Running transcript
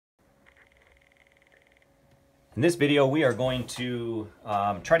In this video, we are going to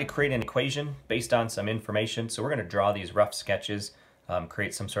try to create an equation based on some information. So we're going to draw these rough sketches,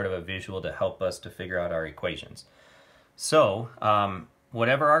 create some sort of a visual to help us to figure out our equations. So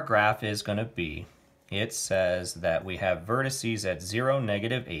whatever our graph is going to be, it says that we have vertices at 0,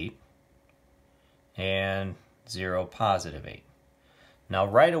 -8, and 0, +8. Now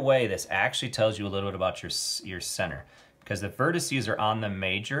right away, this actually tells you a little bit about your center, because the vertices are on the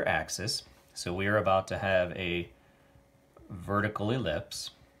major axis. So we are about to have a vertical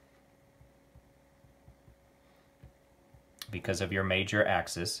ellipse because of your major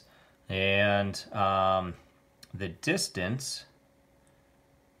axis. And the distance,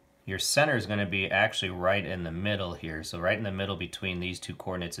 your center is going to be actually right in the middle here. So right in the middle between these two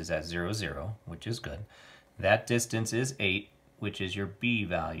coordinates is at 0, 0, which is good. That distance is 8, which is your B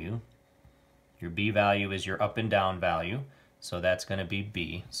value. Your B value is your up and down value. So that's going to be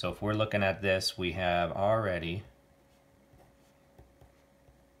B. So if we're looking at this, we have already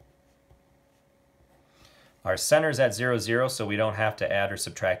our center's at 0, 0, so we don't have to add or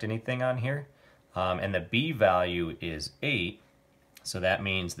subtract anything on here. And the B value is 8, so that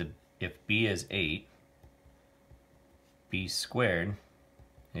means that if B is 8, B squared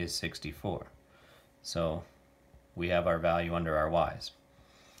is 64. So we have our value under our Y's.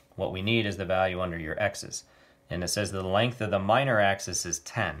 What we need is the value under your X's. And it says the length of the minor axis is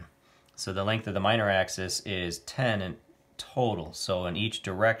 10. So the length of the minor axis is 10 in total. So in each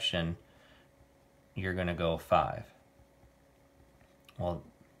direction, you're going to go 5. Well,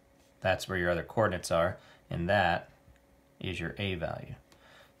 that's where your other coordinates are, and that is your A value.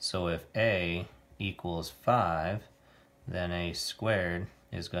 So if A equals 5, then A squared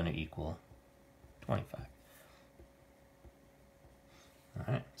is going to equal 25.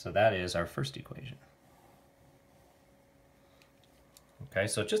 All right, so that is our first equation. Okay,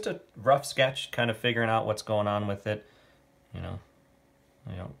 so just a rough sketch, kind of figuring out what's going on with it. You know,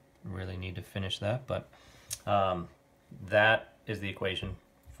 I don't really need to finish that, but that is the equation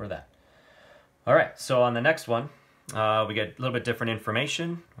for that. All right, so on the next one, we get a little bit different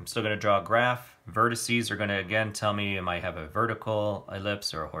information. I'm still going to draw a graph. Vertices are going to, again, tell me I might have a vertical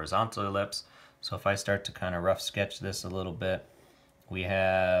ellipse or a horizontal ellipse. So if I start to kind of rough sketch this a little bit, we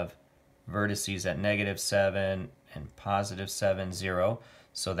have vertices at -7 and +7, 0.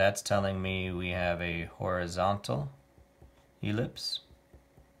 So that's telling me we have a horizontal ellipse.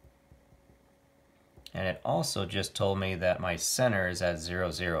 And it also just told me that my center is at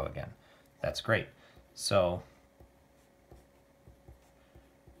 0, 0 again. That's great. So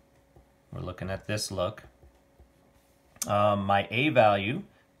we're looking at this look. My A value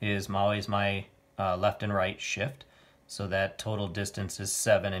is always my left and right shift. So that total distance is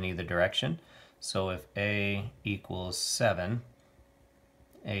 7 in either direction. So if A equals 7,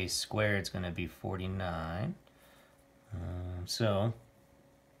 A squared is going to be 49. So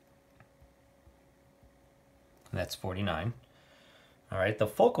that's 49. All right, the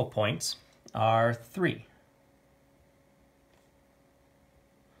focal points are 3.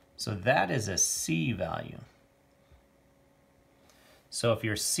 So that is a C value. So if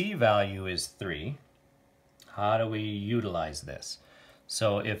your C value is 3, how do we utilize this?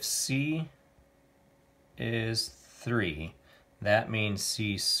 So if C is 3, that means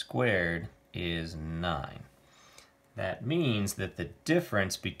C squared is 9. That means that the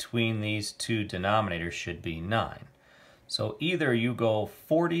difference between these two denominators should be 9. So either you go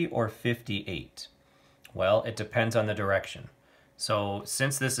 40 or 58. Well, it depends on the direction. So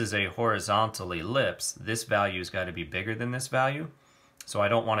since this is a horizontal ellipse, this value's got to be bigger than this value. So I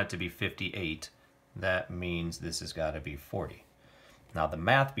don't want it to be 58. That means this has got to be 40. Now the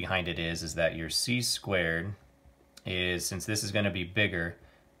math behind it is that your C squared is, since this is going to be bigger,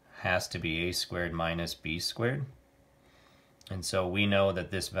 has to be A squared minus B squared. And so we know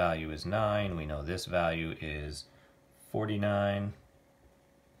that this value is 9. We know this value is 49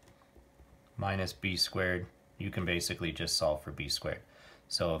 minus B squared. You can basically just solve for B squared.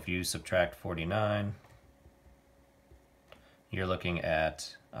 So if you subtract 49, you're looking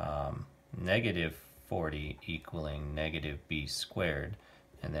at -40 equaling -B squared,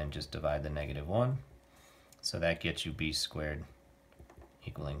 and then just divide the -1. So that gets you B squared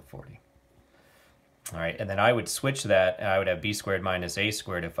equaling 40. All right, and then I would switch that. I would have B squared minus A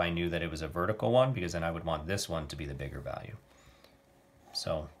squared if I knew that it was a vertical one, because then I would want this one to be the bigger value.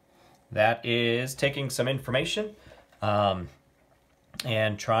 So that is taking some information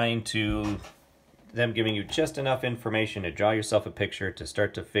and trying to, them giving you just enough information to draw yourself a picture to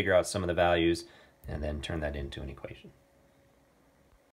start to figure out some of the values and then turn that into an equation.